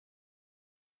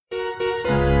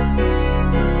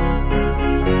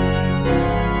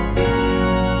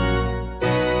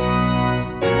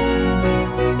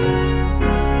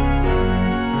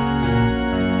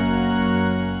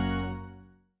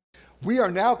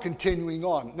are now continuing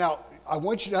on. Now, I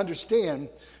want you to understand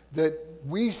that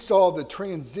we saw the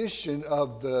transition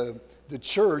of the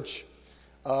church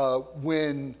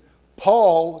when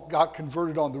Paul got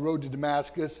converted on the road to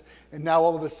Damascus, and now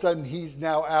all of a sudden he's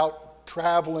now out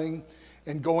traveling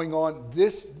and going on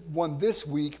this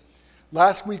week.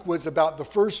 Last week was about the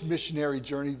first missionary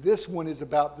journey. This one is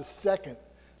about the second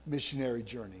missionary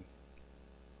journey.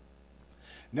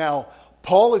 Now,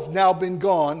 Paul has now been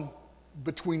gone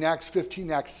between Acts 15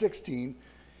 and Acts 16.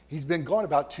 He's been gone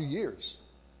about 2 years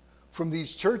from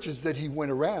these churches that he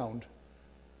went around.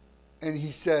 And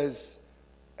he says,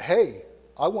 hey,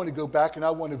 I want to go back and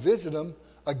I want to visit them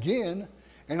again,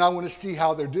 and I want to see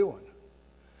how they're doing.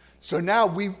 So now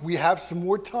we have some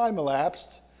more time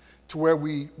elapsed to where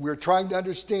we're trying to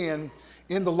understand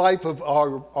in the life of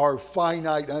our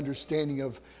finite understanding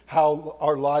of how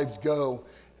our lives go.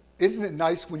 Isn't it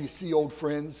nice when you see old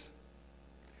friends?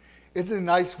 Isn't it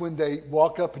nice when they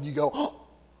walk up and you go,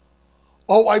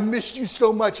 oh, I missed you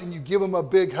so much, and you give them a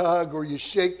big hug or you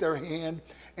shake their hand,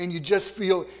 and you just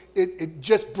feel, it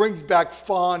just brings back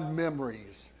fond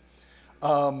memories.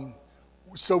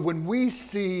 So when we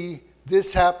see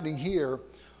this happening here,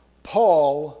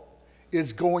 Paul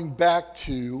is going back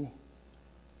to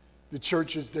the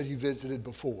churches that he visited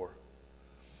before.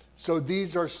 So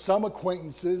these are some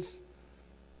acquaintances,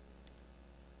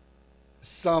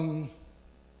 some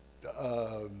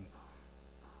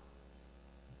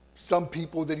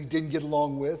people that he didn't get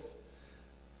along with.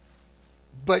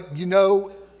 But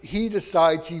he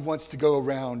decides he wants to go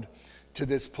around to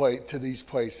these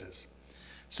places.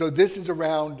 So this is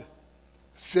around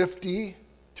 50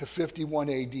 to 51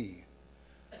 AD.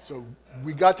 So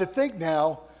we got to think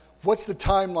now, what's the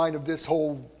timeline of this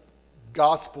whole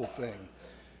gospel thing?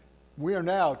 We are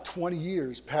now 20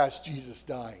 years past Jesus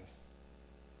dying.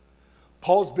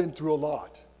 Paul's been through a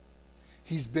lot.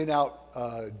 He's been out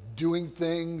doing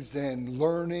things and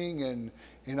learning and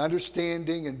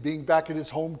understanding and being back at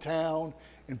his hometown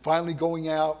and finally going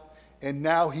out. And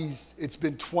now it's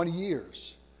been 20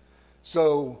 years.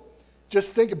 So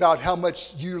just think about how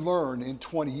much you learn in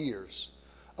 20 years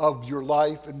of your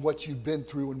life and what you've been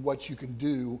through and what you can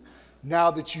do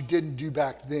now that you didn't do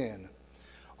back then.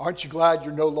 Aren't you glad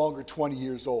you're no longer 20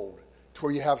 years old to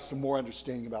where you have some more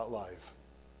understanding about life?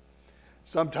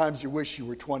 Sometimes you wish you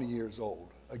were 20 years old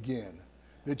again,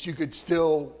 that you could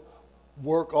still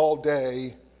work all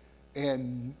day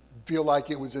and feel like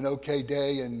it was an okay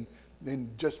day and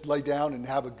just lay down and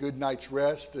have a good night's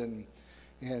rest and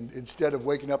instead of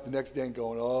waking up the next day and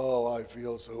going, oh, I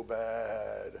feel so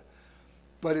bad.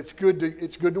 But it's good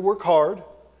to work hard,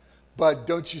 but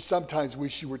don't you sometimes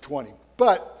wish you were 20?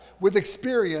 But with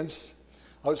experience,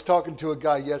 I was talking to a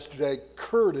guy yesterday,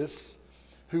 Curtis,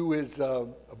 who is a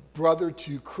brother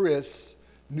to Chris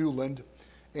Newland.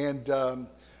 And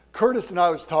Curtis and I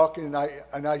was talking,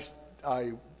 and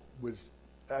I was,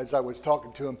 as I was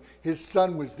talking to him, his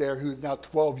son was there, who is now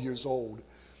 12 years old.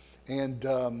 And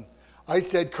I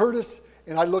said, Curtis,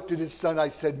 and I looked at his son, I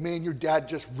said, man, your dad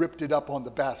just ripped it up on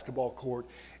the basketball court.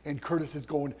 And Curtis is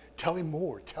going, tell him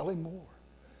more, tell him more.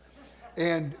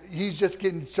 And he's just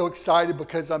getting so excited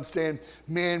because I'm saying,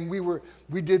 man,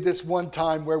 we did this one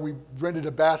time where we rented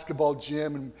a basketball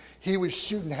gym and he was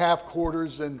shooting half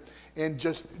quarters and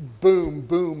just boom,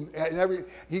 boom. And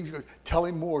he goes, tell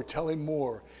him more,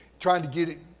 trying to get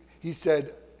it. He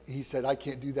said, I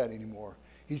can't do that anymore.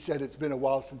 He said, it's been a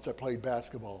while since I played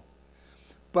basketball.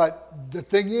 But the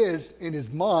thing is, in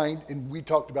his mind, and we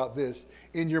talked about this,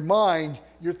 in your mind,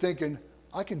 you're thinking,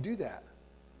 I can do that.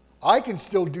 I can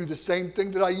still do the same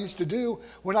thing that I used to do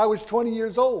when I was 20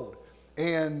 years old.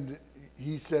 And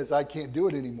he says, I can't do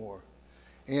it anymore.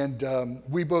 And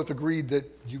we both agreed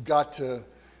that you grow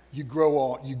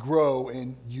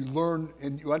and you learn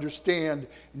and you understand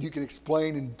and you can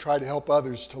explain and try to help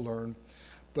others to learn.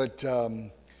 But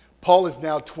Paul is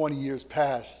now 20 years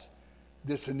past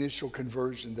this initial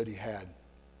conversion that he had,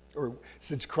 or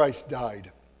since Christ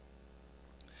died.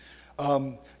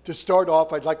 To start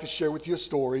off, I'd like to share with you a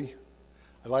story.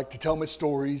 I like to tell my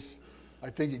stories.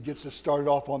 I think it gets us started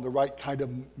off on the right kind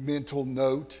of mental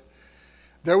note.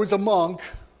 There was a monk,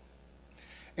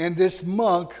 and this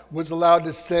monk was allowed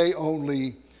to say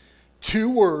only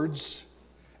 2 words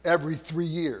every 3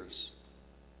 years.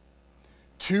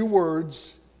 2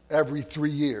 words every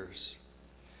 3 years.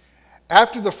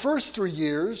 After the first 3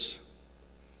 years,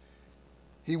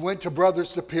 he went to Brother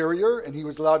Superior and he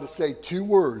was allowed to say 2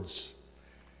 words.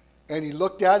 And he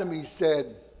looked at him and he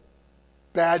said,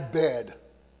 bad bed.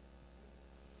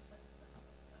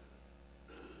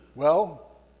 Well,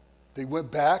 they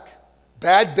went back,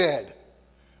 bad bed,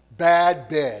 bad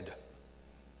bed.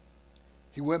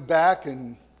 He went back,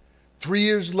 and 3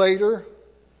 years later,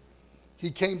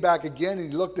 he came back again,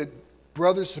 and he looked at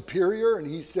Brother Superior, and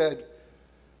he said,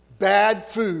 "Bad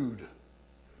food."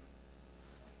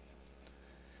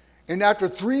 And after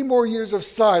 3 more years of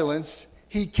silence,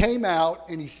 he came out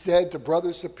and he said to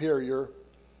Brother Superior,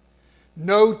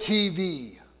 "No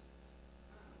TV."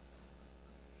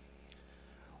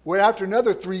 Well, after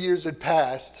another 3 years had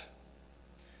passed,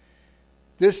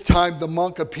 this time the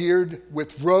monk appeared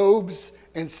with robes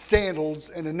and sandals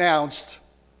and announced,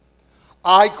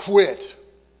 "I quit."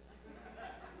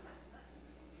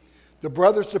 The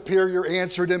Brother Superior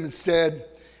answered him and said,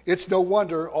 "It's no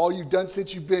wonder all you've done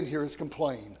since you've been here is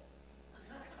complain."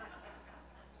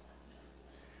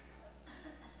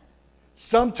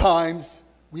 Sometimes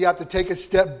we have to take a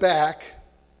step back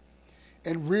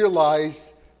and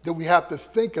realize that we have to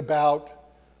think about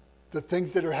the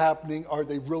things that are happening. Are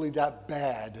they really that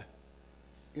bad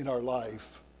in our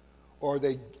life? Or are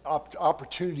they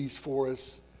opportunities for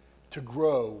us to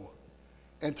grow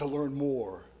and to learn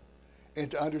more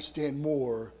and to understand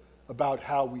more about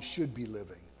how we should be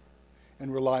living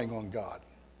and relying on God?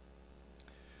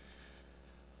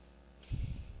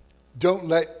 Don't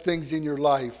let things in your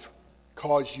life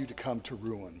cause you to come to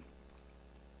ruin.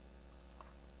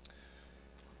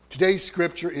 Today's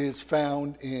scripture is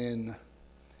found in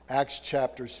Acts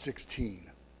chapter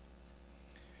 16.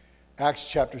 Acts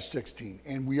chapter 16.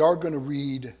 And we are going to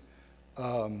read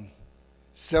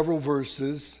several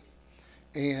verses,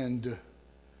 and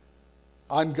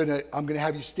I'm going to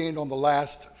have you stand on the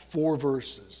last 4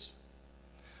 verses.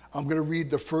 I'm going to read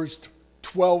the first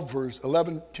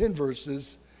 10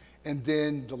 verses, and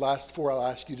then the last 4 I'll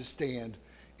ask you to stand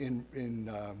in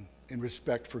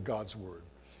respect for God's word.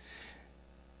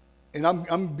 And I'm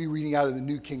going to be reading out of the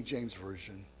New King James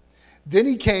Version. Then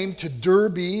he came to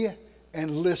Derbe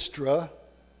and Lystra,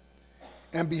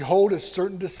 and behold, a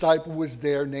certain disciple was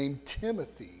there named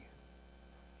Timothy,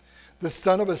 the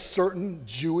son of a certain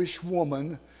Jewish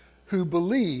woman who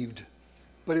believed,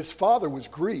 but his father was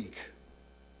Greek.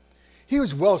 He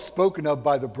was well spoken of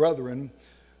by the brethren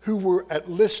who were at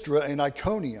Lystra and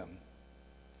Iconium.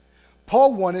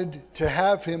 Paul wanted to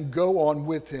have him go on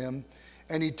with him,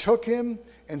 and he took him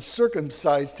and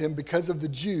circumcised him because of the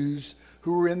Jews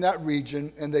who were in that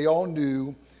region, and they all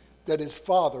knew that his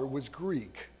father was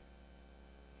Greek.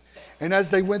 And as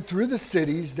they went through the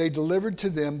cities, they delivered to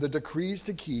them the decrees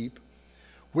to keep,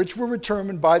 which were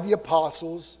determined by the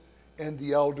apostles and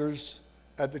the elders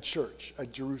at the church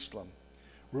at Jerusalem.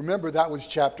 Remember, that was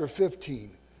chapter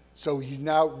 15. So he's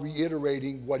now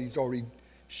reiterating what he's already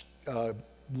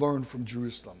learned from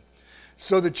Jerusalem.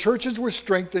 So the churches were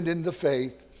strengthened in the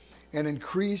faith and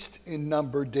increased in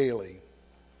number daily.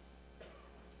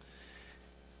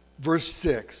 Verse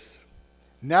 6.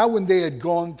 Now when they had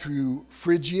gone through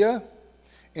Phrygia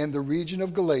and the region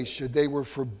of Galatia, they were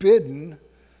forbidden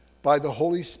by the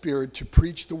Holy Spirit to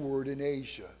preach the word in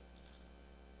Asia.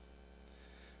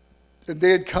 And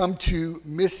they had come to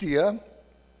Mysia.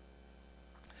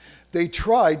 They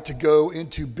tried to go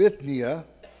into Bithynia,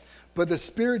 but the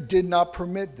Spirit did not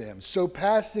permit them. So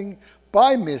passing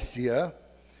by Mysia,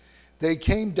 they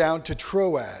came down to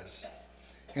Troas,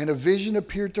 and a vision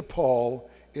appeared to Paul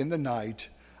in the night.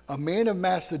 A man of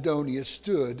Macedonia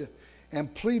stood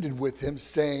and pleaded with him,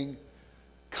 saying,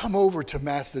 "Come over to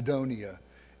Macedonia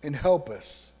and help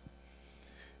us."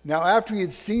 Now after he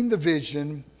had seen the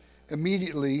vision,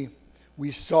 immediately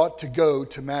we sought to go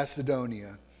to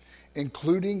Macedonia,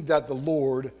 including that the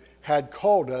Lord had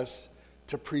called us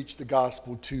to preach the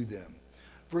gospel to them.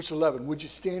 Verse 11, would you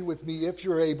stand with me if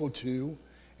you're able to,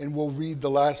 and we'll read the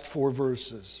last 4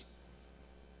 verses.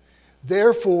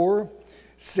 Therefore,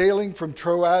 sailing from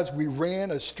Troas, we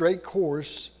ran a straight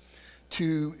course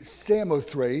to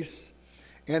Samothrace,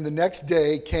 and the next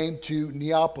day came to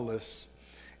Neapolis,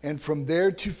 and from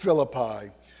there to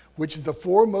Philippi, which is the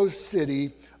foremost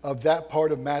city of that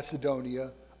part of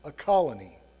Macedonia, a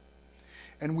colony.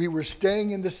 And we were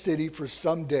staying in the city for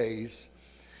some days.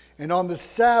 And on the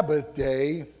Sabbath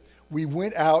day, we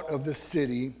went out of the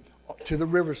city to the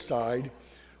riverside,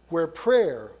 where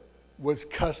prayer was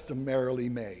customarily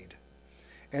made.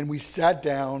 And we sat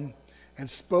down and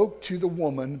spoke to the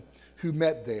woman who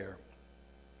met there.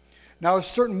 Now a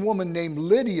certain woman named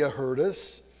Lydia heard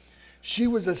us. She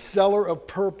was a seller of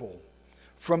purple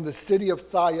from the city of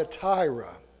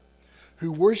Thyatira,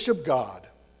 who worshiped God.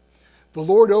 The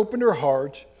Lord opened her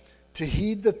heart to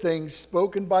heed the things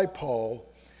spoken by Paul,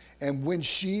 and when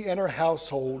she and her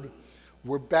household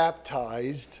were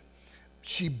baptized,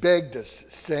 she begged us,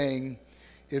 saying,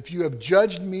 "If you have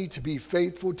judged me to be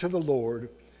faithful to the Lord,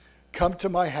 come to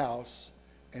my house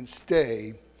and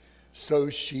stay, so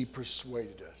she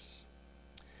persuaded us.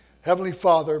 Heavenly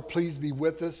Father, please be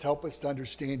with us. Help us to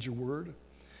understand your word.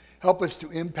 Help us to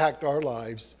impact our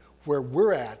lives where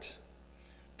we're at.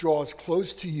 Draw us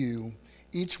close to you,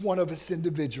 each one of us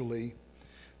individually,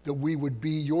 that we would be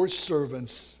your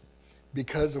servants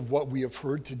because of what we have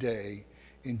heard today.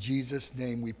 In Jesus'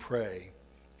 name we pray.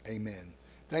 Amen.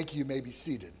 Thank you. You may be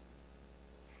seated.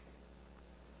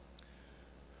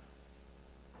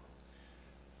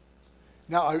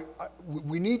 Now,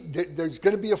 there's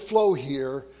going to be a flow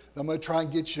here that I'm going to try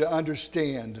and get you to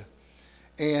understand.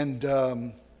 And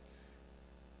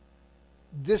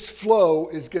this flow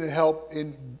is going to help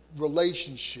in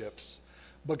relationships,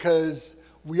 because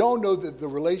we all know that the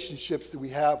relationships that we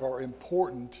have are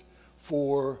important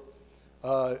for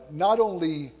not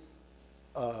only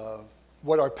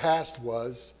what our past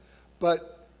was,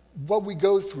 but what we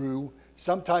go through.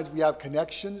 Sometimes we have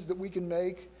connections that we can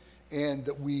make, and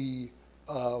that we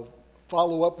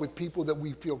follow up with people that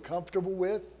we feel comfortable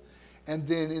with. And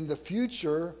then in the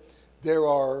future, there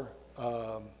are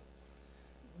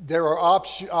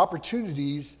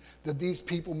opportunities that these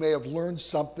people may have learned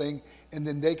something, and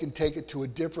then they can take it to a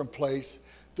different place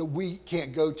that we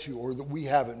can't go to or that we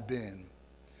haven't been.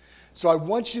 So I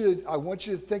want you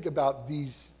to think about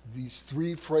these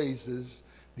three phrases,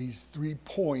 these 3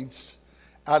 points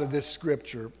out of this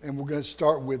scripture, and we're going to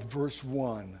start with verse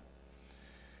 1.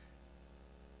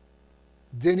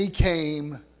 Then he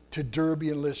came to Derbe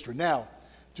and Lystra. Now,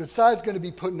 Josiah's going to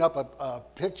be putting up a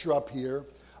picture up here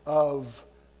of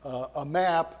a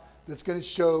map that's going to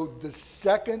show the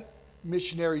second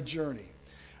missionary journey.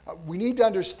 We need to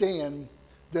understand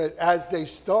that as they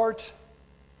start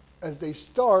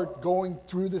going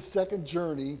through the second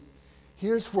journey,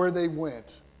 here's where they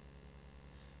went.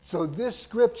 So this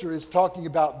scripture is talking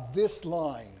about this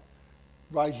line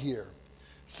right here.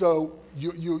 So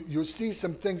you'll see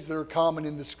some things that are common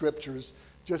in the scriptures,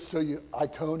 just so you,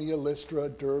 Iconium, Lystra,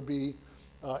 Derbe,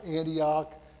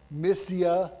 Antioch,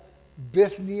 Mysia,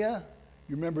 Bithynia,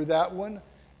 you remember that one?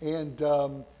 And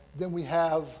then we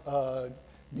have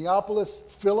Neapolis,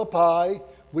 Philippi,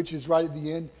 which is right at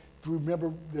the end.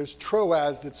 Remember, there's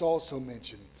Troas that's also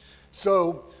mentioned.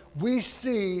 So we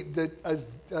see that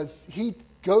as he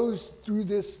goes through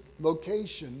this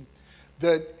location,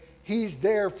 that he's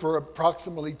there for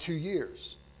approximately 2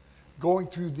 years, going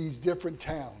through these different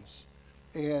towns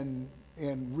and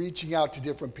reaching out to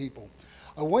different people.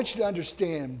 I want you to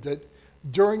understand that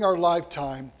during our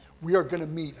lifetime, we are going to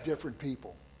meet different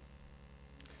people.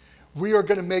 We are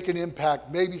going to make an impact,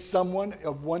 maybe someone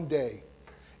of one day.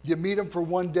 You meet them for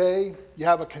one day, you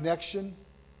have a connection,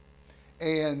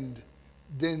 and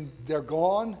then they're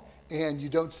gone and you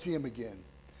don't see them again.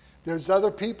 There's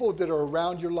other people that are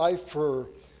around your life for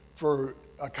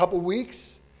a couple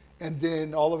weeks, and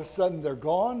then all of a sudden they're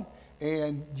gone,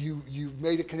 and you've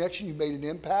made a connection, you've made an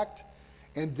impact,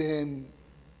 and then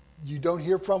you don't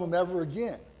hear from them ever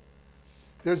again.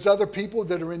 There's other people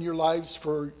that are in your lives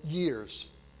for years,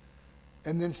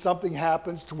 and then something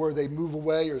happens to where they move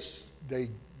away or they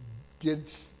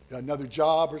get another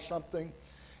job or something,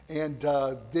 and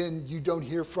then you don't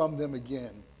hear from them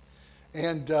again.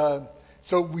 And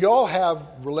so we all have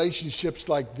relationships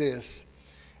like this.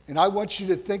 And I want you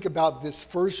to think about this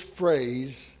first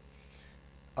phrase.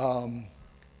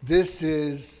 This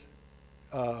is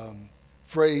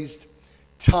phrased,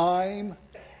 time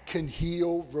can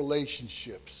heal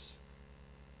relationships.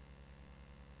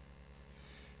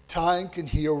 Time can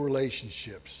heal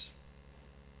relationships.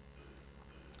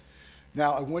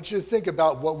 Now, I want you to think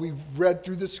about what we've read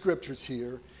through the scriptures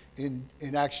here in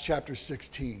Acts chapter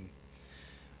 16.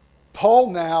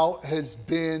 Paul now has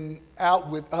been out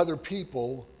with other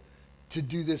people to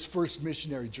do this first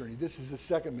missionary journey. This is the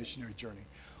second missionary journey.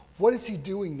 What is he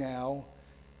doing now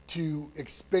to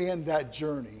expand that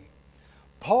journey?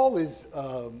 Paul's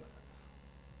a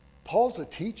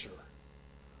teacher.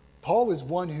 Paul is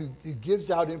one who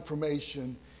gives out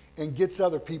information and gets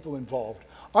other people involved.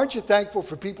 Aren't you thankful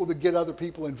for people that get other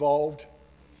people involved?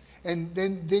 And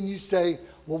then you say,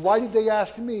 well, why did they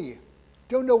ask me?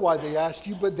 Don't know why they asked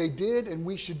you, but they did, and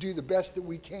we should do the best that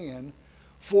we can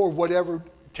for whatever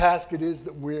task it is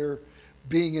that we're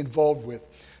being involved with.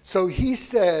 So he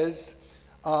says,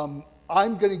 I'm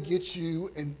going to get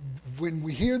you, and when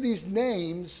we hear these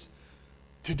names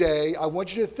today, I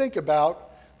want you to think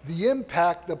about the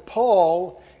impact that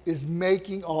Paul is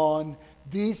making on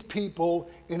these people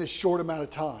in a short amount of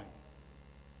time.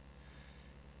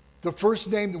 The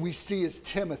first name that we see is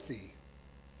Timothy.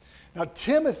 Now,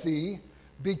 Timothy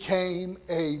became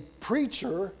a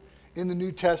preacher in the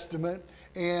New Testament,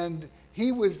 and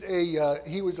he was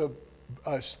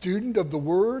a student of the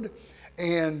Word,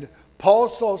 And Paul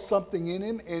saw something in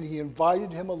him, and he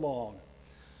invited him along.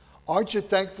 Aren't you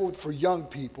thankful for young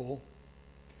people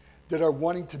that are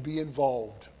wanting to be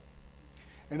involved?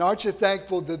 And aren't you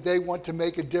thankful that they want to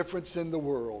make a difference in the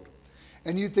world?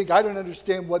 And you think, I don't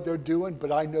understand what they're doing,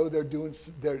 but I know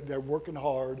they're working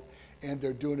hard, and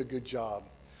they're doing a good job.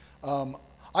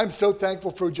 I'm so thankful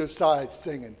for Josiah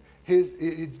singing.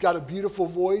 He's got a beautiful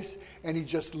voice, and he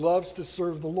just loves to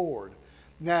serve the Lord.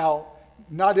 Now,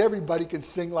 not everybody can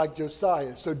sing like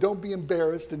Josiah, so don't be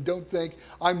embarrassed and don't think,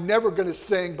 I'm never going to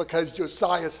sing because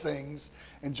Josiah sings,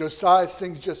 and Josiah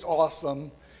sings just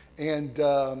awesome. And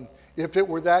if it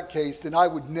were that case, then I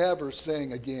would never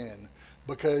sing again,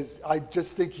 because I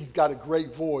just think he's got a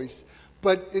great voice.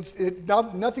 But it's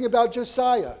nothing about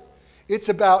Josiah. It's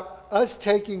about us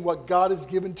taking what God has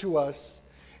given to us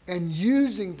and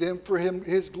using them for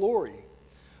his glory.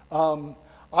 I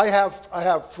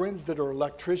have friends that are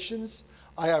electricians.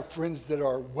 I have friends that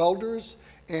are welders.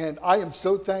 And I am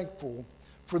so thankful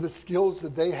for the skills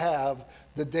that they have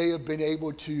been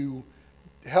able to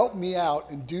help me out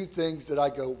and do things that I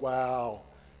go, wow,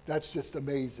 that's just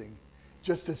amazing.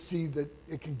 Just to see that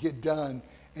it can get done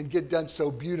and get done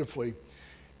so beautifully.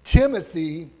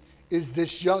 Timothy is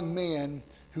this young man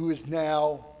who is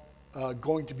now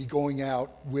going to be going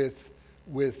out with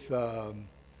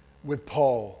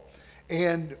Paul.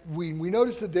 And we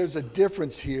notice that there's a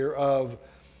difference here of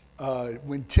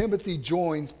when Timothy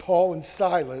joins Paul and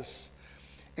Silas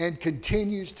and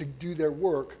continues to do their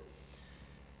work.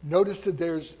 Notice that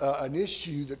there's an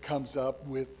issue that comes up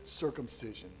with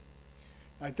circumcision.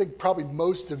 I think probably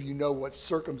most of you know what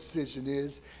circumcision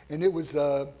is, and it was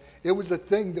a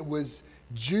thing that was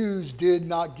Jews did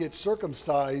not get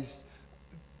circumcised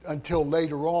until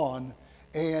later on,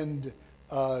 and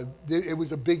it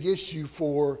was a big issue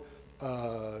for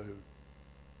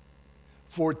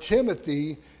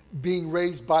Timothy being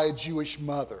raised by a Jewish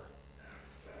mother.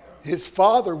 His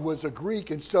father was a Greek,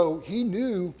 and so he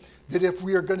knew that if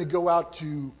we are going to go out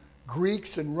to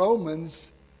Greeks and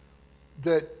Romans,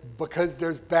 that because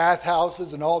there's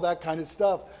bathhouses and all that kind of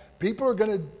stuff, people are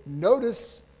going to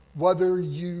notice whether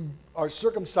you are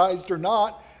circumcised or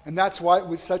not, and that's why it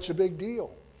was such a big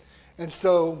deal. And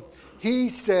so he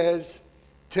says,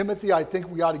 Timothy, I think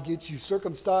we ought to get you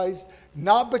circumcised,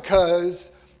 not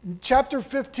because chapter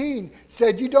 15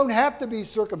 said you don't have to be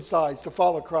circumcised to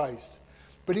follow Christ.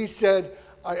 But he said,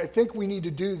 I think we need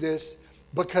to do this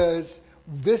because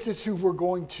this is who we're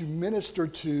going to minister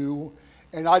to,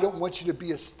 and I don't want you to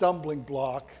be a stumbling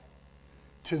block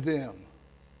to them.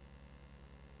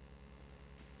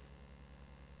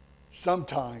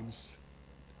 Sometimes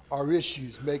our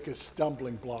issues make us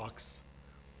stumbling blocks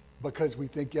because we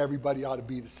think everybody ought to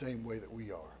be the same way that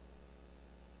we are.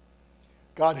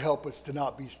 God help us to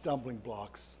not be stumbling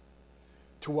blocks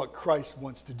to what Christ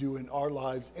wants to do in our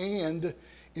lives and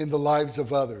in the lives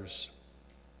of others.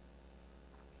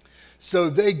 So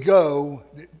they go,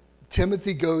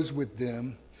 Timothy goes with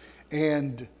them,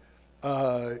 and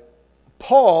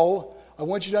Paul, I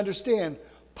want you to understand,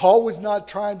 Paul was not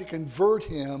trying to convert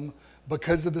him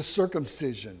because of the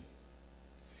circumcision.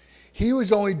 He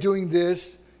was only doing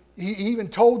this, he even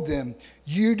told them,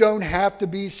 you don't have to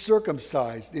be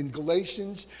circumcised. In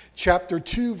Galatians chapter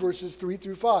 2, verses 3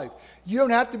 through 5. You don't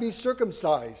have to be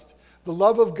circumcised. The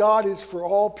love of God is for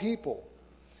all people.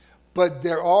 But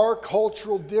there are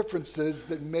cultural differences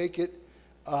that make it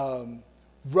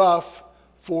rough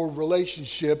for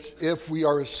relationships if we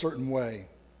are a certain way.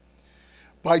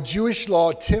 By Jewish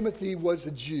law, Timothy was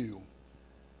a Jew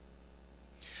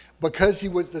because he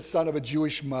was the son of a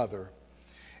Jewish mother.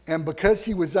 And because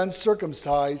he was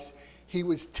uncircumcised, he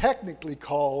was technically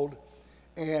called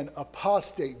an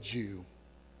apostate Jew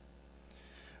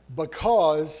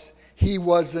because he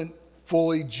wasn't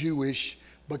fully Jewish,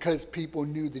 because people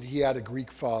knew that he had a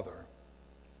Greek father.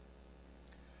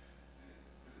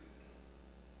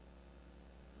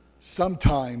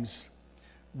 Sometimes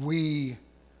we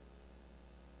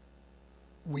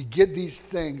get these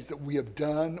things that we have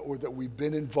done or that we've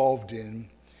been involved in,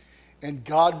 and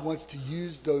God wants to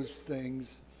use those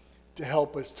things to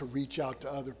help us to reach out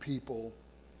to other people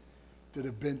that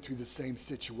have been through the same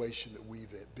situation that we've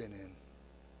been in.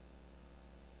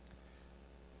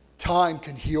 Time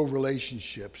can heal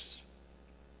relationships.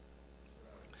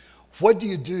 What do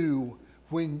you do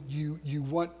when you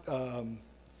want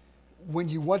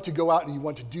to go out and you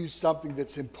want to do something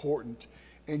that's important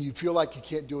and you feel like you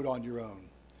can't do it on your own?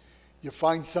 You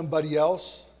find somebody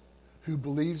else who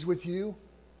believes with you,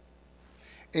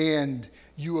 and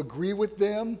you agree with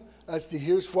them as to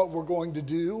here's what we're going to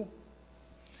do,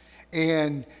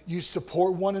 and you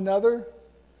support one another,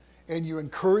 and you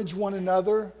encourage one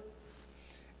another,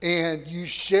 and you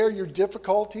share your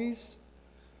difficulties,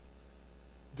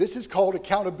 this is called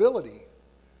accountability.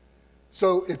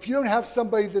 So if you don't have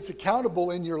somebody that's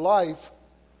accountable in your life,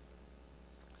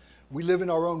 we live in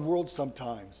our own world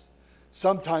sometimes.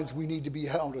 Sometimes we need to be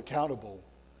held accountable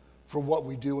for what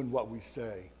we do and what we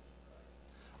say.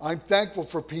 I'm thankful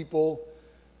for people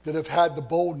that have had the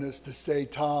boldness to say,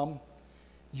 Tom,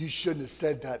 you shouldn't have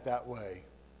said that way.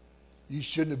 You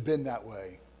shouldn't have been that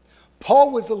way.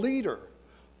 Paul was a leader.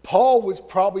 Paul was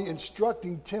probably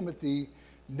instructing Timothy,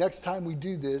 next time we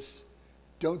do this,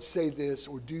 don't say this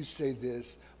or do say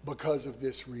this because of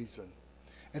this reason.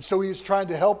 And so he was trying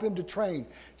to help him to train.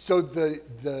 So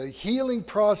the healing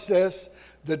process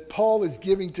that Paul is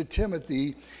giving to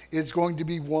Timothy is going to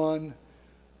be one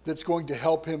that's going to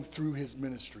help him through his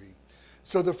ministry.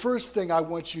 So the first thing I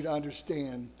want you to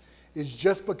understand is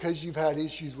just because you've had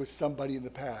issues with somebody in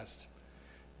the past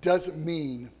doesn't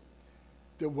mean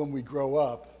that when we grow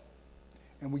up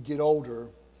and we get older,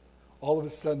 all of a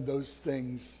sudden those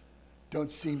things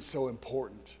don't seem so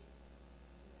important,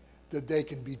 that they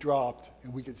can be dropped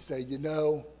and we can say, you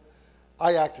know,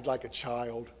 I acted like a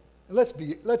child. And let's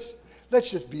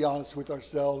just be honest with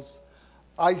ourselves.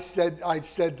 I said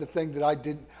the thing that I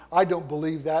didn't. I don't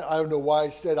believe that. I don't know why I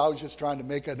said. I was just trying to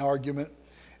make an argument,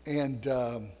 and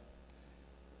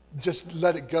just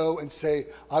let it go and say,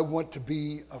 I want to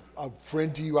be a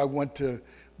friend to you. I want to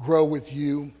grow with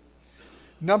you.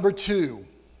 Number 2,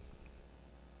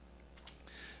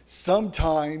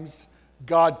 sometimes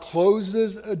God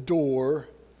closes a door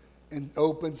and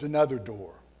opens another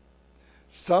door.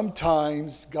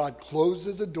 Sometimes God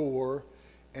closes a door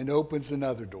and opens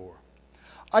another door.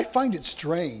 I find it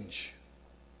strange.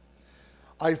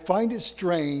 I find it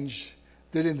strange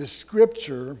that in the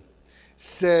scripture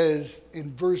says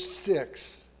in verse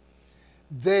 6,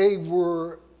 they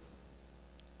were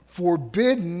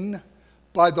forbidden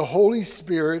by the Holy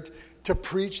Spirit to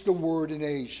preach the word in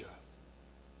Asia.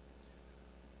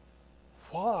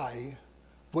 Why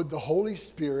would the Holy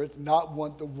Spirit not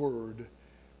want the word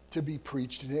to be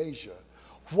preached in Asia?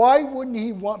 Why wouldn't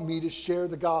he want me to share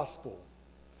the gospel?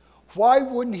 Why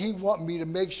wouldn't he want me to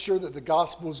make sure that the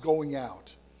gospel is going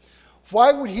out?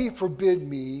 Why would he forbid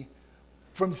me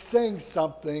from saying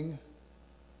something?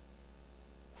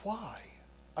 Why?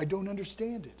 I don't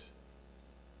understand it.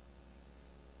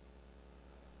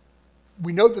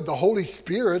 We know that the Holy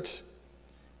Spirit,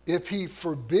 if he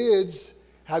forbids,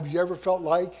 have you ever felt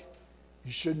like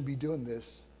you shouldn't be doing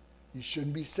this? You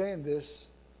shouldn't be saying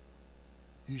this.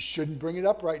 You shouldn't bring it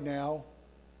up right now.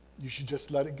 You should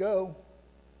just let it go.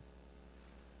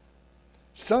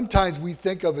 Sometimes we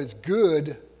think of as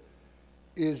good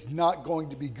is not going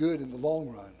to be good in the long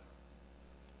run.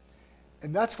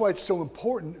 And that's why it's so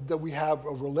important that we have a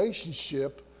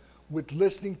relationship with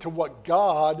listening to what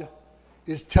God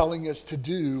is telling us to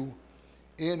do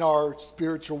in our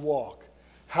spiritual walk.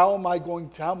 How am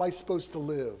I supposed to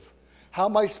live? How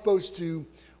am I supposed to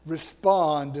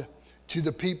respond to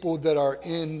the people that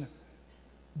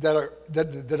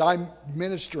I'm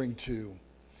ministering to?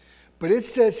 But it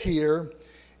says here,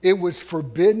 it was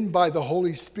forbidden by the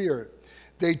Holy Spirit.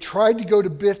 They tried to go to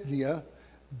Bithynia.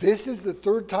 This is the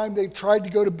 3rd time they've tried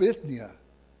to go to Bithynia.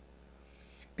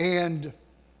 And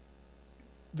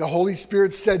the Holy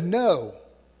Spirit said no.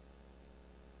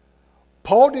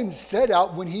 Paul didn't set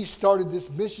out when he started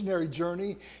this missionary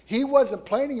journey. He wasn't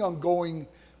planning on going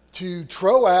to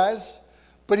Troas,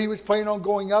 but he was planning on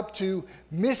going up to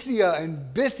Mysia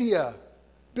and Bithynia.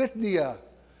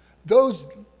 Those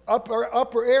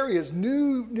upper areas,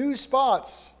 new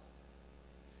spots.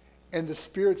 And the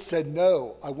Spirit said,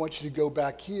 no, I want you to go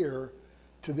back here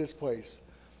to this place.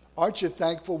 Aren't you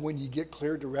thankful when you get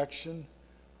clear direction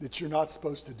that you're not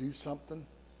supposed to do something?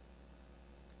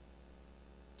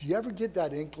 Do you ever get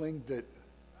that inkling that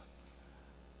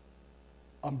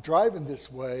I'm driving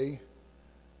this way,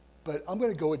 but I'm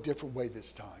going to go a different way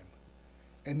this time?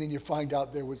 And then you find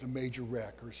out there was a major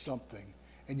wreck or something,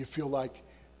 and you feel like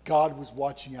God was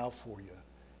watching out for you,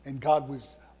 and God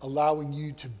was allowing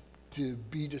you to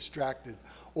be distracted.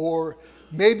 Or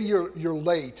maybe you're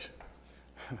late.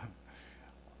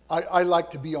 I like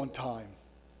to be on time.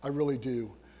 I really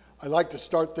do. I like to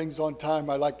start things on time.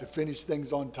 I like to finish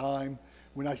things on time.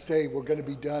 When I say we're going to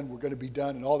be done, we're going to be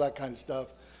done, and all that kind of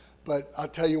stuff. But I'll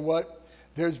tell you what,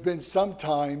 there's been some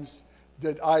times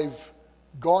that I've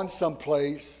gone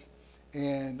someplace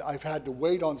and I've had to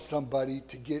wait on somebody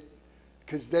to get,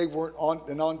 because they weren't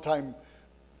an on-time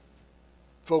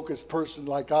focused person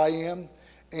like I am.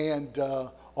 And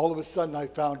all of a sudden I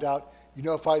found out,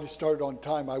 if I had started on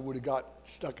time, I would have got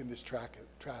stuck in this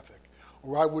traffic.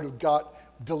 Or I would have got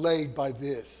delayed by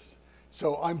this.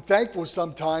 So I'm thankful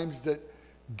sometimes that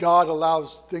God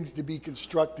allows things to be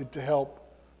constructed to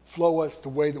help flow us the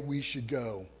way that we should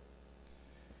go.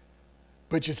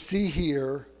 But you see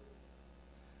here,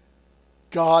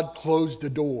 God closed the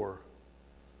door.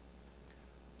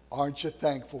 Aren't you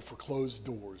thankful for closed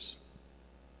doors?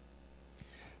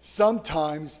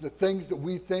 Sometimes the things that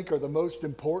we think are the most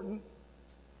important,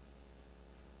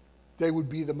 they would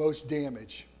be the most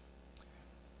damage.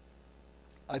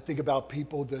 I think about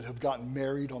people that have gotten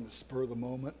married on the spur of the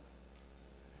moment,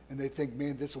 and they think,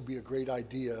 man, this will be a great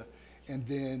idea. And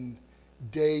then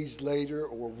days later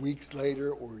or weeks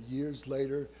later or years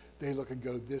later, they look and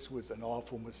go, this was an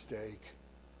awful mistake.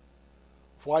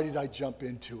 Why did I jump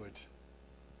into it?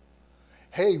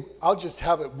 Hey, we'll just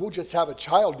have a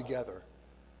child together,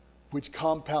 which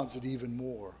compounds it even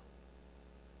more.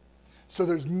 So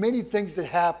there's many things that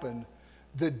happen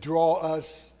that draw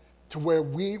us to where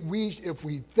we if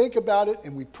we think about it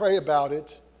and we pray about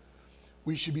it,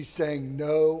 we should be saying,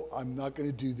 no, I'm not going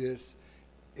to do this.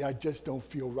 I just don't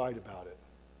feel right about it.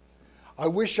 I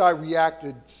wish I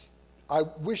reacted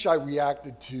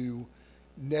to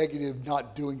negative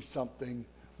not doing something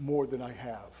more than I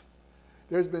have.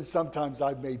 There's been sometimes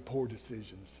I've made poor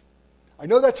decisions. I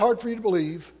know that's hard for you to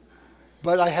believe,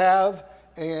 but I have,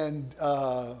 and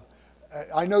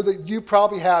I know that you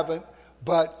probably haven't,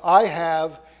 but I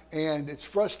have, and it's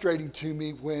frustrating to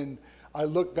me when I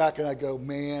look back and I go,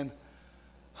 man,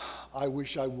 I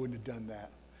wish I wouldn't have done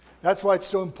that. That's why it's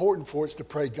so important for us to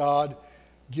pray, God,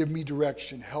 give me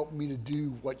direction. Help me to do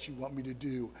what you want me to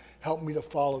do. Help me to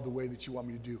follow the way that you want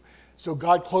me to do. So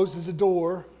God closes the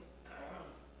door.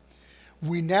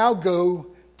 We now go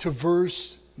to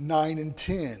verse 9 and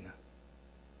 10.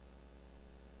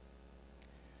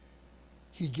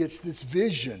 He gets this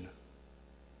vision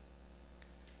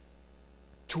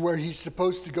to where he's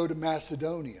supposed to go to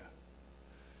Macedonia.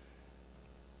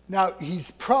 Now,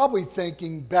 he's probably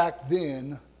thinking back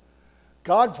then,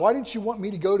 God, why didn't you want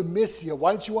me to go to Mysia?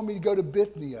 Why didn't you want me to go to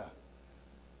Bithynia?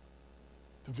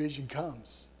 The vision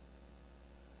comes.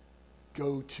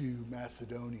 Go to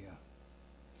Macedonia.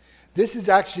 This is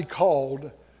actually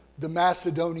called the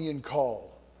Macedonian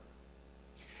call.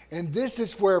 And this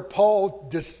is where Paul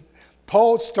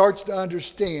starts to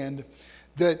understand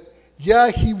that,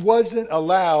 yeah, he wasn't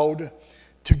allowed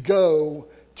to go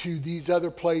to these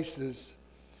other places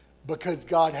because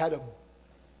God had a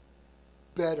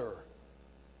better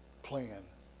plan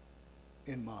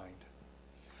in mind.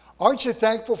 Aren't you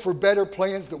thankful for better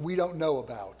plans that we don't know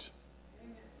about?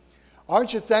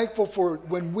 Aren't you thankful for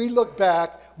when we look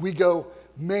back, we go,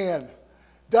 man,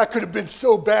 that could have been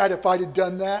so bad if I'd have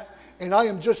done that. And I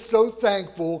am just so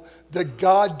thankful that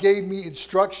God gave me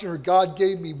instruction or God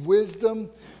gave me wisdom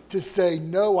to say,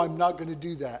 no, I'm not going to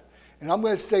do that. And I'm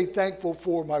going to say thankful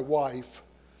for my wife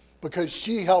because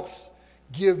she helps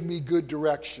give me good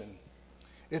direction.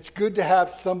 It's good to have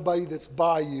somebody that's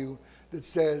by you that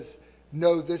says,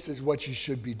 no, this is what you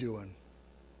should be doing.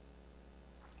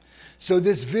 So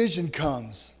this vision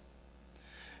comes.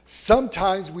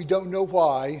 Sometimes we don't know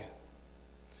why.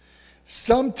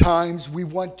 Sometimes we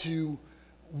want to,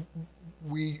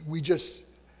 we're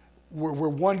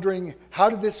wondering, how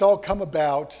did this all come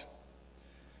about?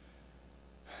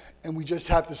 And we just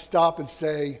have to stop and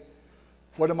say,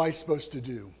 what am I supposed to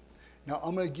do? Now,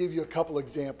 I'm going to give you a couple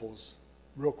examples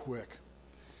real quick.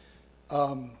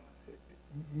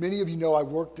 Many of you know I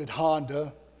worked at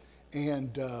Honda,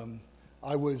 and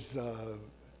I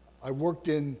worked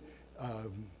in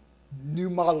new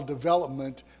model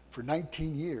development for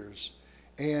 19 years.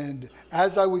 And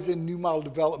as I was in new model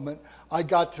development, I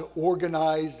got to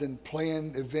organize and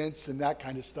plan events and that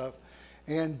kind of stuff.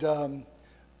 And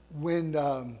when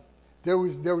there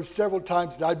was several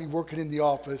times that I'd be working in the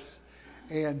office,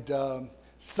 and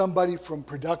somebody from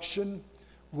production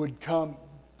would come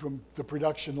from the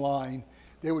production line.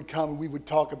 They would come and we would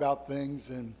talk about things.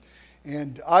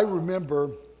 And I remember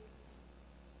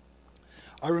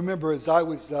as I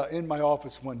was in my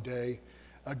office one day,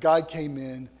 a guy came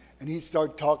in and he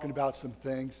started talking about some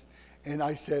things. And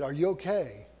I said, "Are you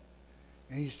okay?"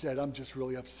 And he said, "I'm just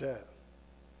really upset."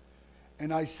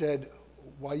 And I said,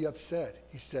 "Why are you upset?"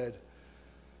 He said,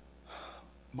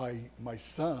 my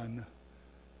son,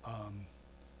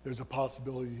 there's a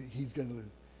possibility he's going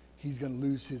to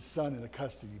lose his son in a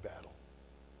custody battle."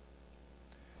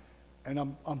 And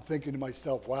I'm thinking to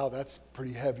myself, wow, that's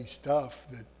pretty heavy stuff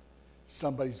that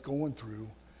somebody's going through.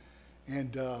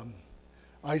 And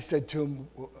I said to him,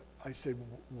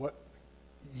 what?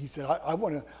 He said, I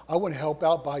want to help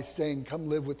out by saying, come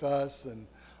live with us and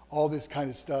all this kind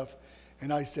of stuff.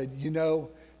 And I said,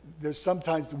 there's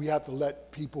sometimes that we have to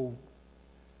let people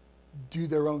do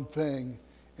their own thing,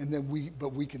 and then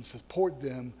we can support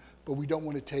them, but we don't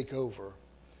want to take over.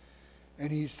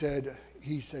 And he said,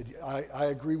 I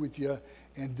agree with you.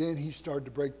 And then he started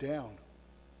to break down.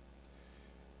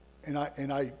 And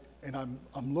I'm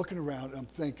looking around and I'm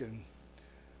thinking,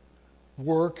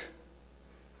 work,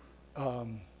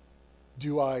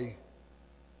 do I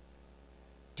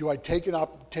take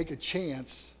a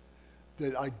chance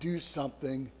that I do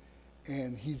something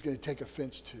and he's going to take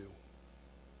offense to?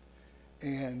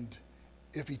 And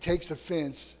if he takes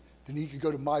offense, then he could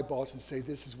go to my boss and say,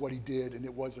 this is what he did and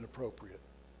it wasn't appropriate.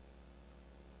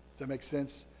 Does that make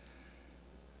sense?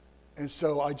 And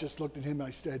so I just looked at him and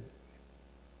I said,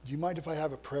 do you mind if I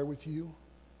have a prayer with you?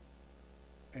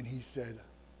 And he said,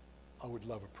 I would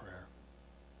love a prayer.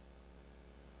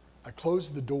 I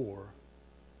closed the door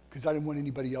because I didn't want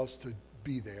anybody else to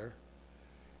be there.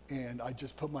 And I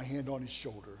just put my hand on his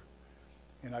shoulder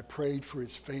and I prayed for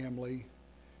his family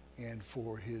and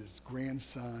for his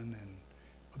grandson and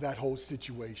that whole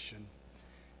situation.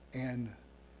 And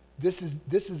this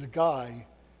is a guy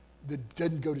that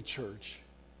didn't go to church,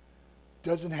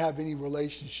 doesn't have any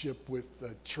relationship with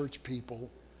the church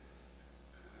people,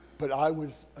 but I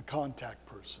was a contact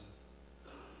person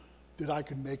that I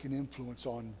could make an influence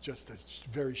on just a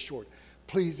very short.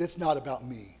 Please, it's not about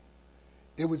me.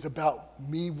 It was about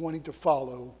me wanting to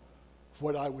follow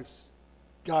what I was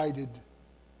guided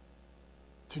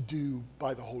to do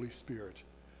by the Holy Spirit.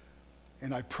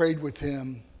 And I prayed with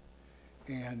him,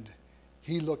 and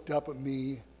he looked up at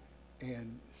me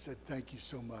and said, thank you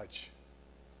so much.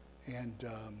 And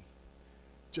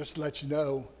just to let you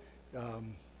know,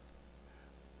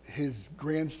 his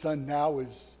grandson now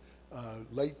is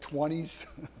late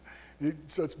 20s.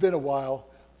 So it's been a while,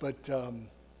 but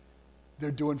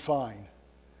they're doing fine.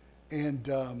 And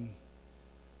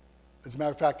as a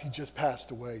matter of fact, he just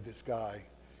passed away, this guy.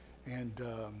 And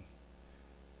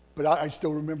but I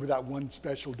still remember that one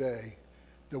special day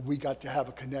that we got to have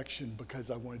a connection because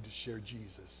I wanted to share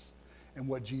Jesus and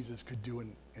what Jesus could do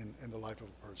in the life of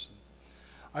a person.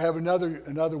 I have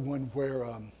another one where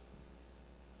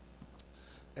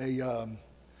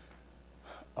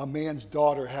a man's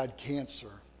daughter had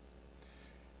cancer,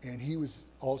 and he was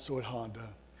also at Honda,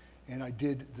 and I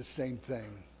did the same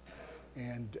thing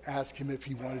and asked him if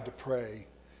he wanted to pray.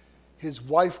 His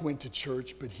wife went to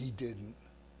church, but he didn't.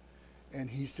 And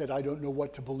he said, I don't know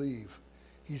what to believe.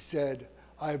 He said,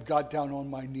 I have got down on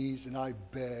my knees and I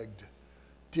begged,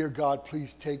 dear God,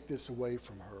 please take this away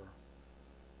from her.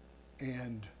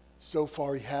 And so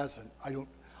far he hasn't. I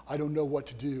don't know what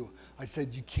to do. I said,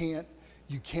 you can't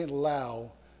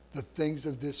allow the things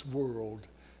of this world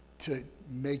to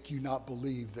make you not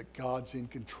believe that God's in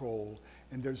control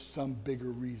and there's some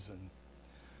bigger reason.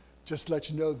 Just to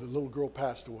let you know, the little girl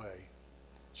passed away.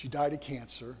 She died of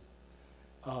cancer.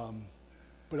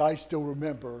 But I still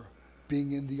remember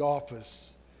being in the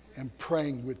office and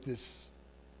praying with this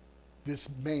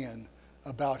man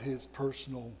about his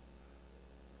personal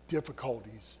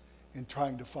difficulties in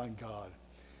trying to find God.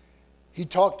 He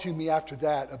talked to me after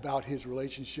that about his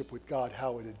relationship with God,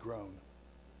 how it had grown.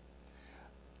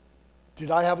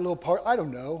 Did I have a little part? I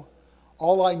don't know.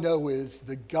 All I know is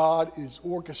that God is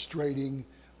orchestrating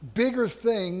bigger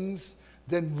things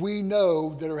than we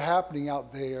know that are happening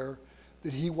out there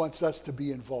that he wants us to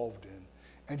be involved in.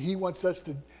 And he wants us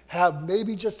to have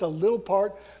maybe just a little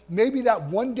part. Maybe that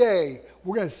one day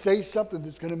we're going to say something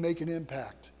that's going to make an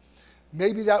impact.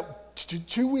 Maybe that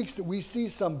 2 weeks that we see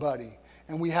somebody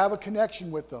and we have a connection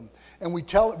with them and we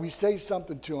say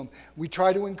something to them. We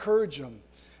try to encourage them.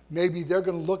 Maybe they're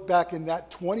going to look back in that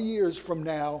 20 years from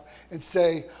now and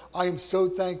say, I am so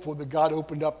thankful that God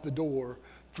opened up the door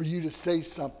for you to say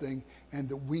something and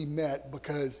that we met,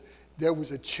 because there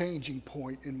was a changing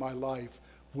point in my life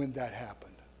when that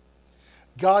happened.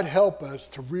 God help us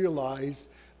to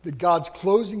realize that God's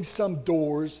closing some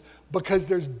doors because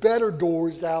there's better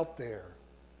doors out there.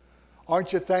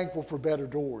 Aren't you thankful for better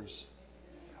doors?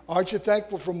 Aren't you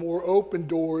thankful for more open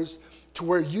doors to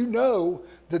where you know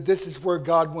that this is where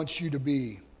God wants you to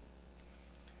be?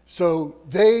 So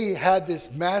they had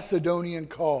this Macedonian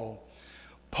call.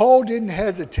 Paul didn't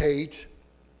hesitate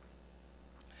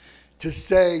to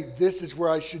say, this is where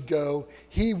I should go.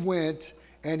 He went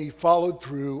and he followed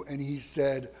through and he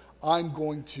said, I'm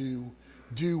going to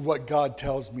do what God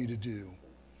tells me to do.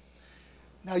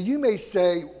 Now you may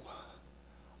say,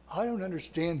 I don't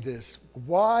understand this.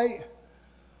 Why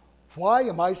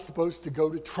am I supposed to go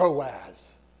to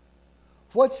Troas?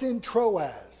 What's in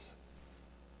Troas?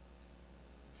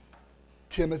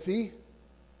 Timothy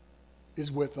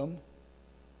is with them.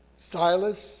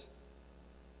 Silas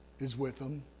is with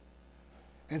them.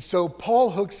 And so Paul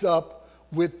hooks up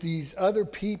with these other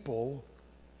people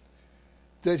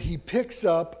that he picks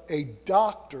up a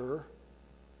doctor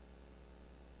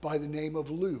by the name of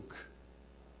Luke.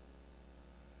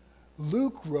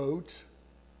 Luke wrote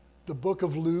the book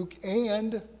of Luke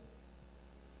and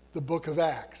the book of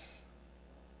Acts.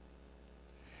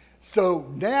 So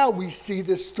now we see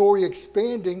this story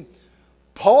expanding.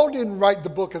 Paul didn't write the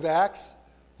book of Acts.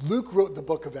 Luke wrote the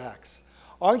book of Acts.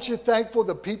 Aren't you thankful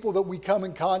that people that we come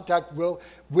in contact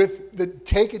with that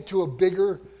take it to a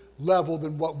bigger level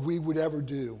than what we would ever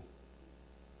do?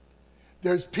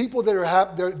 There's people that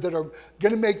are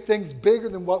going to make things bigger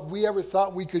than what we ever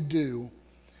thought we could do.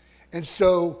 And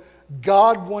so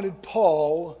God wanted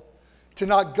Paul to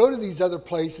not go to these other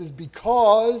places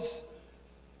because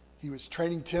he was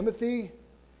training Timothy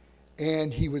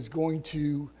and he was going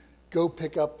to go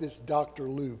pick up this Dr.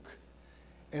 Luke.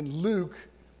 And Luke,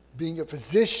 being a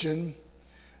physician,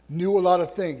 knew a lot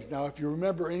of things. Now, if you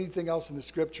remember anything else in the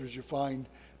scriptures, you find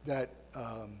that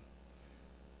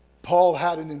Paul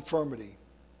had an infirmity.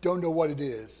 Don't know what it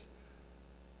is.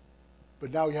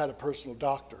 But now he had a personal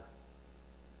doctor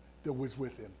that was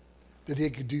with him, that he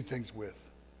could do things with.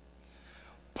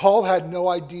 Paul had no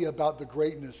idea about the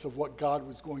greatness of what God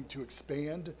was going to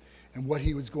expand and what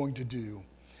he was going to do.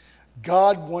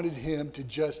 God wanted him to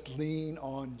just lean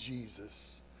on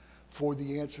Jesus for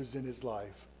the answers in his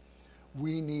life.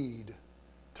 We need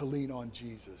to lean on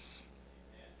Jesus.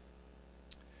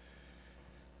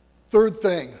 Third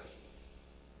thing,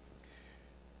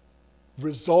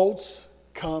 results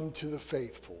come to the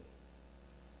faithful.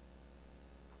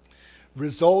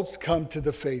 Results come to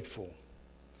the faithful.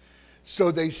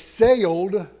 So they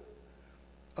sailed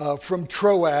from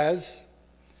Troas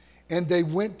and they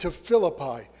went to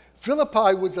Philippi.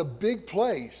 Philippi was a big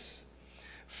place.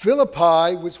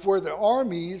 Philippi was where the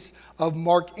armies of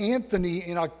Mark Antony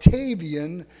and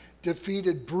Octavian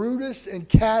defeated Brutus and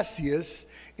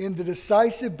Cassius in the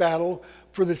decisive battle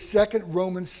for the Second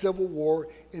Roman Civil War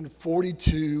in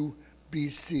 42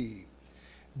 BC.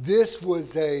 This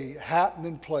was a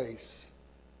happening place.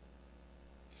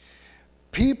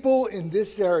 People in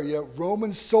this area,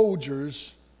 Roman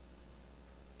soldiers,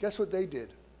 guess what they did?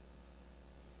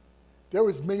 There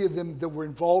was many of them that were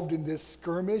involved in this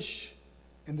skirmish,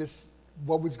 in this,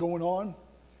 what was going on.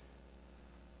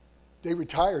 They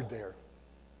retired there.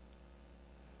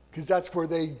 Because that's where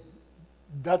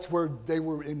they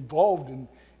were involved in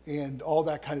and all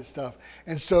that kind of stuff.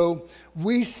 And so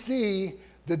we see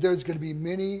that there's going to be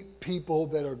many people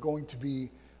that are going to be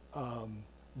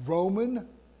Roman.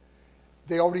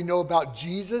 They already know about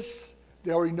Jesus.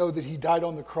 They already know that he died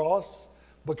on the cross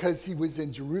because he was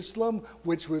in Jerusalem,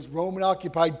 which was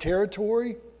Roman-occupied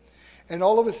territory. And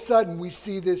all of a sudden, we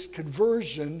see this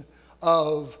conversion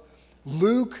of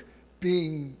Luke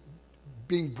being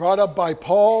brought up by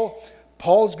Paul.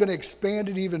 Paul's going to expand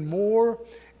it even more.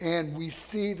 And we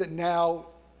see that now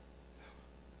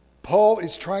Paul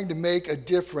is trying to make a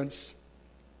difference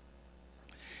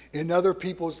in other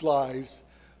people's lives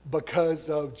because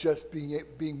of just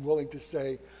being willing to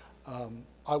say,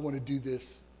 I want to do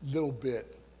this little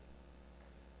bit.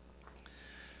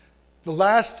 The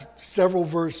last several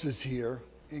verses here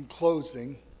in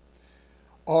closing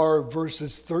are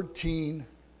verses 13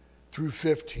 through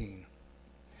 15.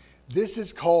 This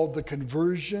is called the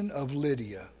conversion of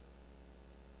Lydia.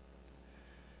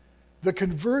 The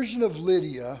conversion of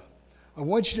Lydia, I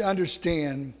want you to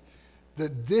understand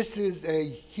that this is a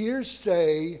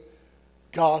hearsay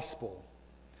gospel.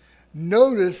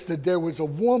 Notice that there was a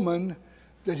woman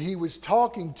that he was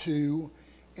talking to,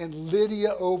 and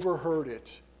Lydia overheard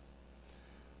it.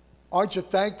 Aren't you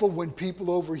thankful when people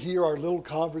overhear our little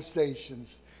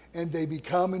conversations and they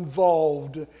become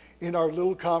involved in our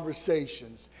little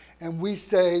conversations? And we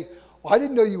say, I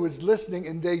didn't know you was listening,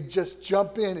 and they just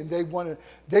jump in and they want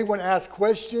to ask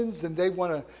questions and they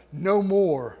want to know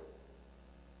more.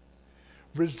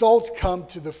 Results come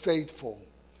to the faithful.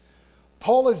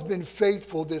 Paul has been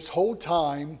faithful this whole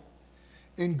time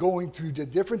in going through the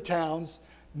different towns,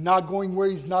 not going where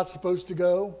he's not supposed to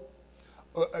go,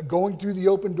 going through the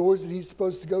open doors that he's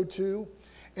supposed to go to,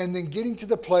 and then getting to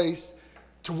the place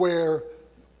to where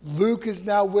Luke is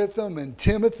now with them and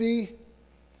Timothy.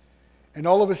 And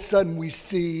all of a sudden we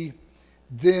see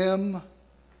them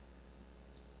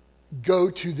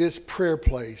go to this prayer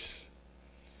place.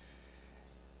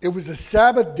 It was a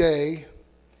Sabbath day,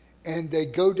 and they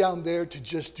go down there to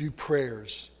just do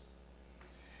prayers.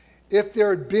 If there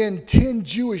had been 10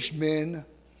 Jewish men,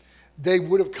 they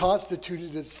would have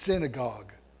constituted a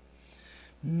synagogue.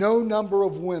 No number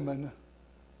of women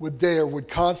would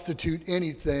constitute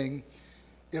anything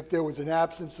if there was an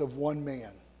absence of one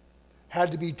man.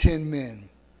 Had to be 10 men.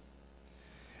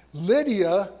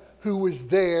 Lydia, who was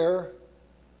there,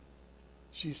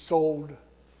 she sold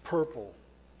purple.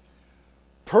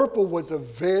 Purple was a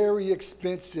very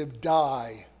expensive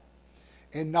dye,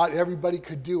 and not everybody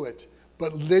could do it.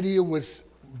 But Lydia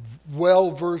was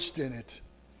well versed in it.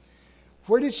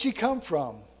 Where did she come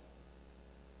from?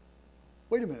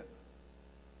 Wait a minute.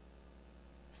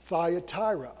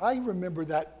 Thyatira. I remember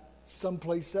that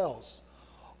someplace else.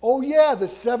 Oh yeah, the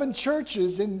 7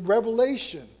 churches in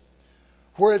Revelation,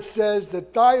 where it says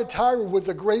that Thyatira was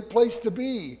a great place to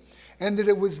be and that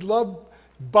it was loved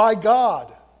by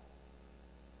God.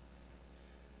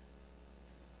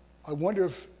 I wonder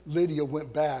if Lydia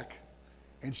went back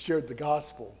and shared the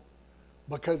gospel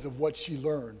because of what she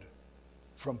learned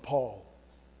from Paul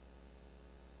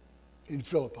in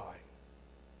Philippi.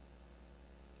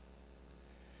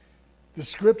 The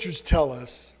scriptures tell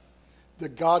us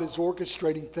that God is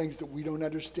orchestrating things that we don't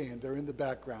understand. They're in the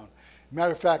background.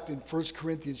 Matter of fact, in 1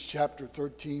 Corinthians chapter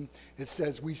 13, it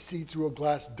says, we see through a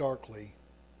glass darkly.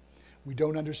 We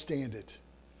don't understand it.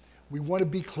 We want to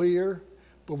be clear,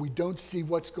 but we don't see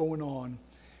what's going on.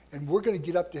 And we're going to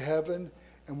get up to heaven,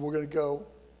 and we're going to go,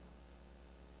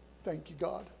 thank you,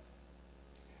 God.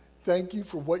 Thank you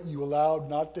for what you allowed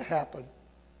not to happen.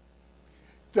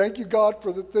 Thank you, God,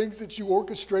 for the things that you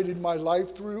orchestrated my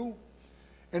life through.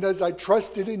 And as I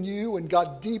trusted in you and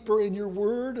got deeper in your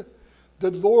word,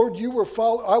 that, Lord,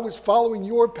 I was following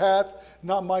your path,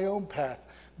 not my own path.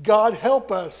 God,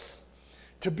 help us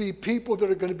to be people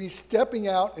that are going to be stepping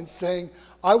out and saying,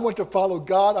 I want to follow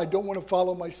God. I don't want to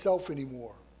follow myself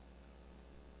anymore.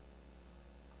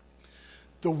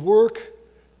 The work,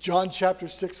 John chapter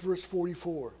 6, verse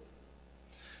 44.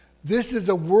 This is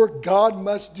a work God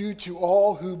must do to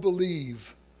all who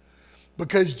believe.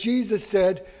 Because Jesus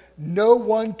said, no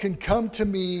one can come to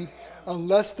me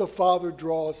unless the Father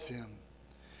draws him.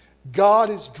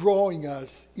 God is drawing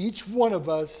us, each one of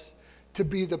us, to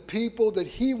be the people that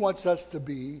he wants us to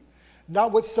be,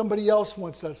 not what somebody else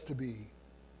wants us to be.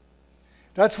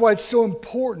 That's why it's so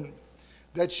important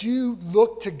that you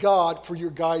look to God for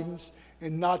your guidance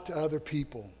and not to other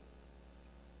people.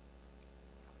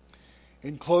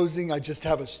 In closing, I just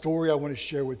have a story I want to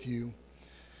share with you.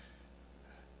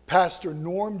 Pastor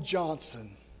Norm Johnson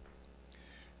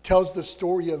tells the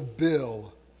story of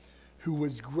Bill, who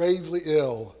was gravely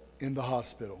ill in the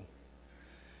hospital.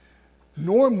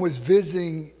 Norm was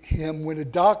visiting him when a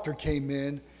doctor came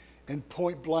in and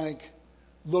point blank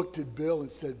looked at Bill and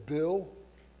said, Bill,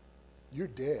 you're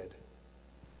dead.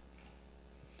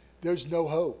 There's no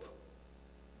hope.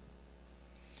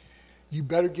 You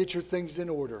better get your things in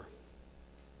order.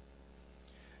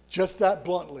 Just that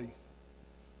bluntly.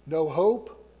 No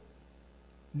hope,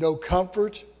 no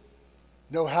comfort,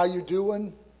 no how you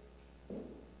doing.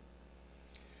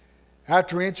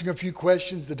 After answering a few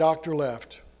questions, the doctor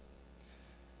left.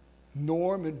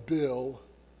 Norm and Bill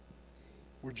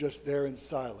were just there in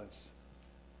silence.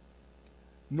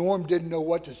 Norm didn't know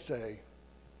what to say.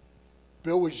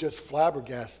 Bill was just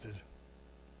flabbergasted.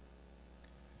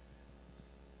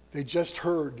 They just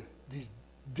heard these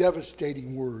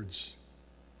devastating words.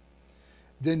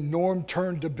 Then Norm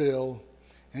turned to Bill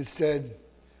and said,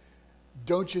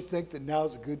 don't you think that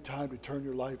now's a good time to turn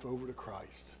your life over to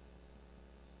Christ?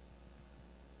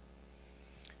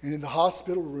 And in the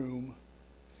hospital room,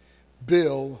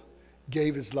 Bill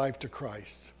gave his life to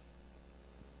Christ.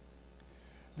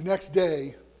 The next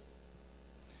day,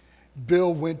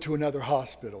 Bill went to another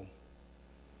hospital.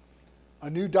 A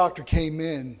new doctor came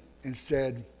in and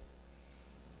said,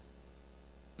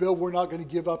 Bill, we're not going to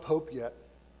give up hope yet.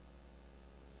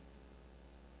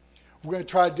 We're going to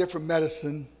try a different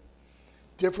medicine,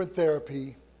 different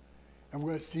therapy, and we're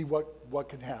going to see what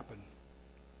can happen.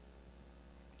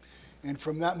 And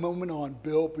from that moment on,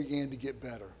 Bill began to get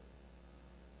better.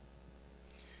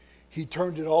 He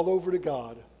turned it all over to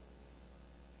God,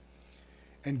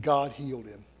 and God healed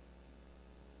him.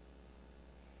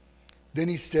 Then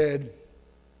he said,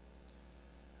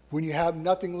 when you have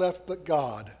nothing left but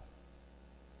God,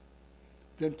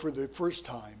 then for the first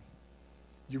time,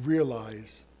 you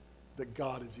realize that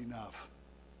God is enough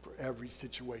for every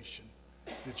situation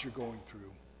that you're going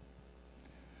through.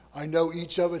 I know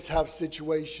each of us have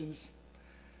situations.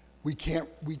 We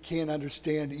can't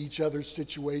understand each other's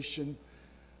situation,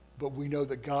 but we know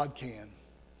that God can,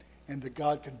 and that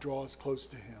God can draw us close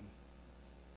to him.